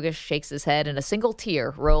Andrew Bogusch shakes his head and a single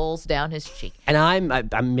tear rolls down his cheek. And I'm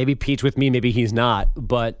maybe Pete's with me, maybe he's not,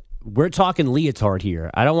 but we're talking leotard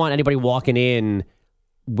here. I don't want anybody walking in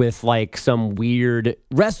with like some weird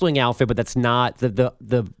wrestling outfit, but that's not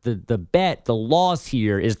the bet. The loss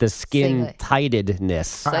here is the skin tightedness.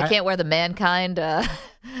 So I can't wear the mankind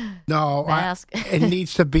mask. It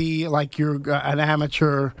needs to be like you're an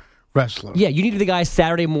amateur wrestler. Yeah, you needed the guy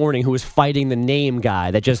Saturday morning who was fighting the name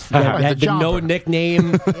guy that just had the no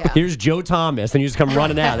nickname. Here's Joe Thomas, and you just come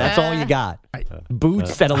running out. That's all you got.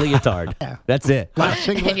 Boots and a leotard. Yeah. That's it.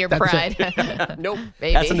 And your pride. Nope.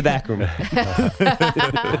 Maybe. That's in the back room.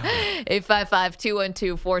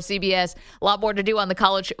 855-212-4CBS. A lot more to do on the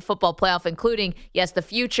college football playoff, including, yes, the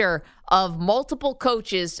future of multiple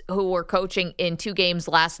coaches who were coaching in 2 games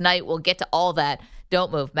last night. We'll get to all that. Don't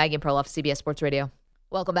move. Maggie and Perloff, CBS Sports Radio.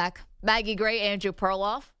 Welcome back. Maggie Gray, Andrew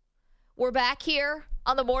Perloff. We're back here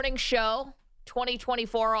on the morning show.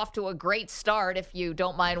 2024 off to a great start. If you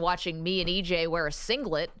don't mind watching me and EJ wear a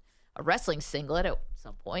singlet, a wrestling singlet at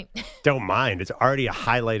some point. Don't mind. It's already a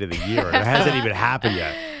highlight of the year. It hasn't even happened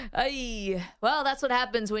yet. Well, that's what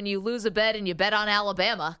happens when you lose a bet and you bet on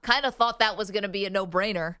Alabama. Kind of thought that was going to be a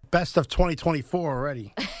no-brainer. Best of 2024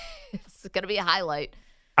 already. It's going to be a highlight.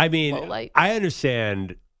 I mean, I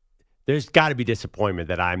understand there's got to be disappointment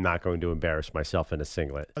that I'm not going to embarrass myself in a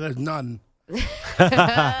singlet. There's none. 0.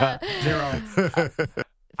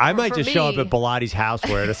 I might just show up at Bilatti's house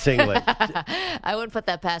wearing a singlet. I wouldn't put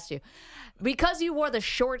that past you. Because you wore the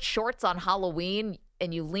short shorts on Halloween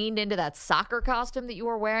and you leaned into that soccer costume that you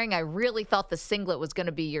were wearing, I really thought the singlet was going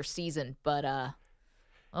to be your season. But,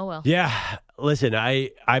 oh well. Yeah. Listen,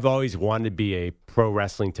 I've always wanted to be a pro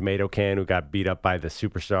wrestling tomato can who got beat up by the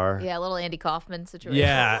superstar. Yeah, a little Andy Kaufman situation.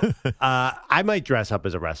 Yeah. I might dress up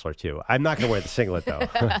as a wrestler, too. I'm not going to wear the singlet, though.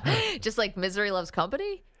 Just like Misery Loves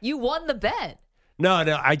Company? You won the bet. No,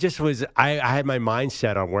 I just was, I had my mind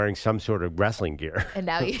set on wearing some sort of wrestling gear. And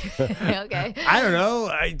now you, okay. I don't know.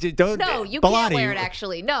 No, you Bilotti, can't wear it,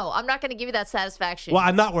 actually. No, I'm not going to give you that satisfaction. Well,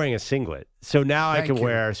 I'm not wearing a singlet. So now I can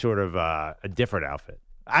wear sort of a different outfit.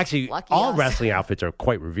 Actually, all wrestling outfits are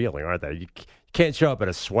quite revealing, aren't they? You can't show up in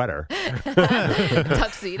a sweater.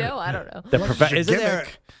 Tuxedo? I don't know.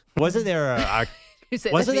 Wasn't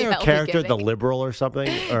there a character, the Liberal or something?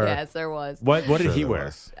 Or, yes, there was. What did he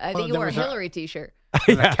wear? I think he wore a Hillary t-shirt.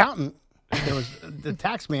 An accountant. There was the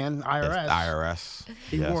tax man, IRS.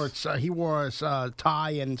 IRS. He wore a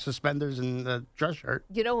tie and suspenders and a dress shirt.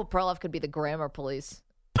 You know, Perloff could be the grammar police.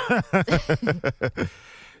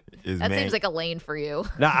 That seems like a lane for you.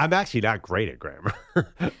 No, I'm actually not great at grammar.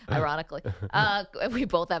 Ironically. We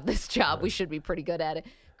both have this job. We should be pretty good at it.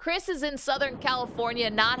 Chris is in Southern California,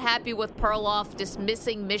 not happy with Perloff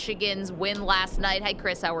dismissing Michigan's win last night. Hi,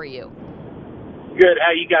 Chris. How are you? Good.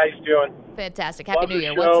 How you guys doing? Fantastic. Happy Love New the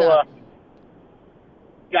Year. Show. What's up?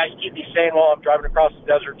 You guys keep me sane while I'm driving across the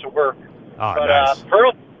desert to work. Oh, but nice.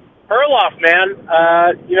 Perloff, man,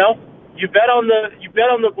 you bet on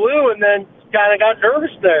the blue, and then kind of got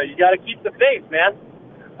nervous there. You got to keep the faith, man.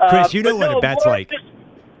 Chris, you know what a bet's like.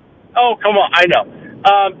 Oh, come on. I know.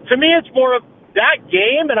 To me, it's more of that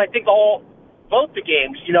game, and I think both the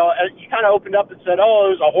games, you kind of opened up and said,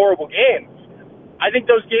 oh, it was a horrible game. I think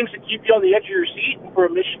those games that keep you on the edge of your seat, and for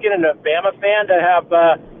a Michigan and a Bama fan to have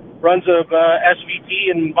runs of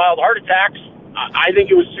SVT and mild heart attacks, I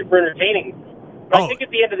think it was super entertaining. But I think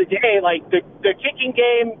at the end of the day, like the kicking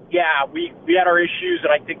game, yeah, we had our issues,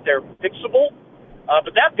 and I think they're fixable.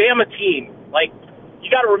 But that Bama team, like, you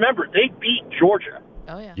got to remember, they beat Georgia.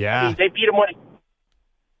 Oh yeah. Yeah. I mean, they beat them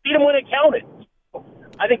when it counted.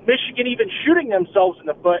 I think Michigan even shooting themselves in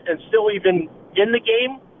the foot and still even in the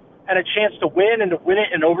game had a chance to win and to win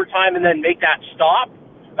it in overtime and then make that stop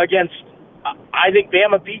against. I think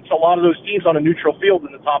Bama beats a lot of those teams on a neutral field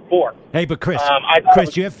in the top four. Hey, but Chris,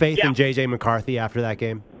 do you have faith in J.J. McCarthy after that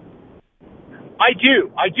game? I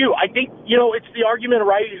do. I think, it's the argument,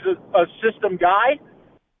 right? He's a system guy,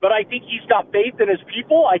 but I think he's got faith in his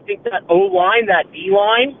people. I think that O-line, that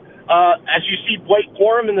D-line, as you see Blake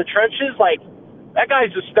Corum in the trenches, like, that guy's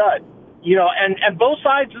a stud. And both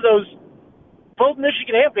sides of those, both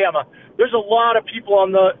Michigan and Bama, there's a lot of people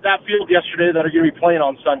on that field yesterday that are going to be playing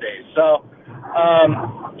on Sundays. So,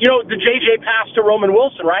 the J.J. pass to Roman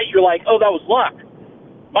Wilson, right? You're like, oh, that was luck.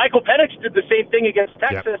 Michael Penix did the same thing against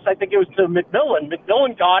Texas. Yep. I think it was to McMillan.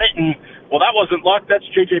 McMillan got it, and, well, that wasn't luck. That's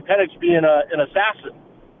J.J. Penix being an assassin.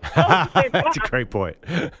 That's a great point.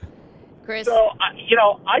 Chris? So,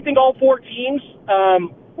 I think all four teams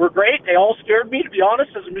were great. They all scared me, to be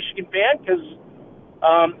honest, as a Michigan fan, because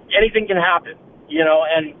anything can happen,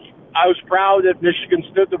 and I was proud that Michigan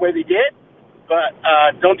stood the way they did, but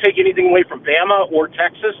don't take anything away from Bama or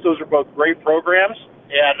Texas. Those are both great programs,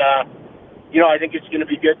 and, I think it's going to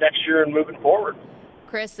be good next year and moving forward.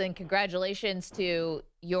 Chris, and congratulations to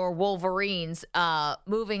your Wolverines.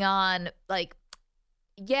 Moving on,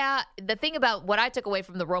 the thing about what I took away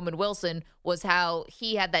from the Roman Wilson was how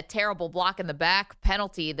he had that terrible block in the back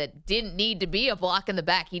penalty that didn't need to be a block in the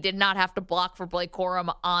back. He did not have to block for Blake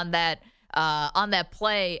Corum on that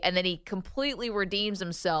play, and then he completely redeems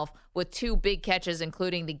himself with two big catches,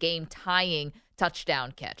 including the game-tying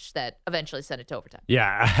touchdown catch that eventually sent it to overtime.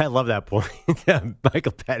 Yeah, I love that point.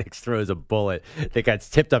 Michael Penix throws a bullet that gets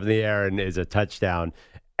tipped up in the air and is a touchdown.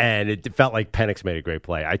 And it felt like Penix made a great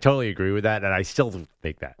play. I totally agree with that, and I still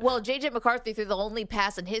think that. Well, J.J. McCarthy threw the only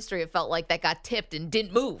pass in history, it felt like, that got tipped and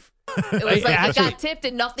didn't move. It was like it got tipped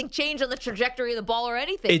and nothing changed on the trajectory of the ball or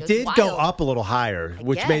anything. It did go up a little higher,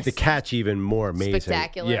 which made the catch even more amazing.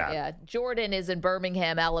 Spectacular, yeah. Jordan is in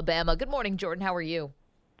Birmingham, Alabama. Good morning, Jordan. How are you?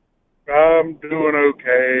 I'm doing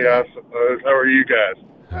okay, I suppose. How are you guys?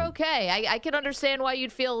 We're okay. I can understand why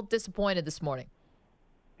you'd feel disappointed this morning.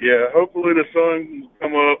 Yeah, hopefully the sun will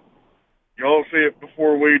come up. Y'all see it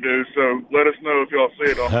before we do, so let us know if y'all see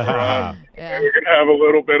it on the horizon. We can have a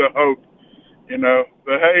little bit of hope, you know.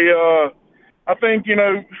 But, hey, I think, you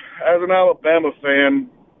know, as an Alabama fan,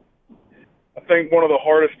 I think one of the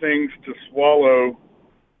hardest things to swallow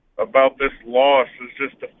about this loss is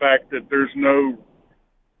just the fact that there's no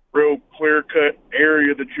real clear-cut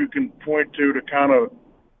area that you can point to kind of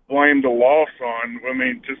blame the loss on. I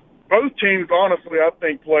mean, just both teams, honestly, I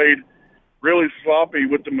think played really sloppy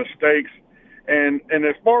with the mistakes. And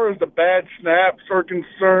as far as the bad snaps are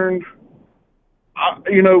concerned,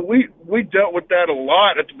 you know, we dealt with that a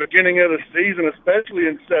lot at the beginning of the season, especially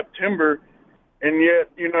in September. And yet,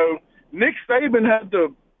 you know, Nick Saban had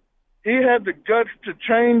the guts to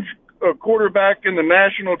change a quarterback in the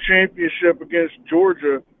national championship against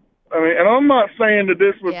Georgia. I mean, and I'm not saying that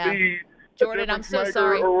this would be Jordan, I'm so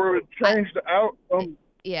sorry. Or would change the outcome.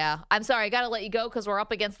 Yeah, I'm sorry. I got to let you go because we're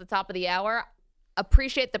up against the top of the hour.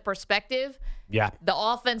 Appreciate the perspective. Yeah. The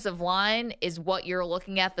offensive line is what you're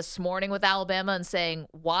looking at this morning with Alabama and saying,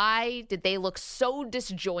 why did they look so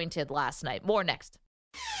disjointed last night? More next.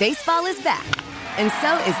 Baseball is back, and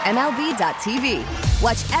so is MLB.tv.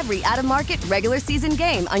 Watch every out-of-market regular season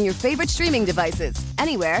game on your favorite streaming devices,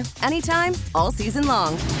 anywhere, anytime, all season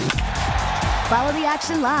long. Follow the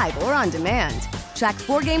action live or on demand. Track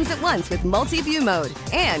 4 games at once with multi-view mode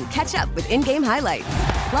and catch up with in-game highlights.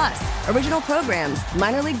 Plus, original programs,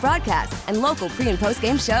 minor league broadcasts, and local pre- and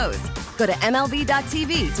post-game shows. Go to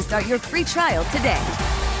MLB.tv to start your free trial today.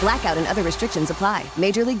 Blackout and other restrictions apply.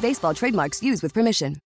 Major League Baseball trademarks used with permission.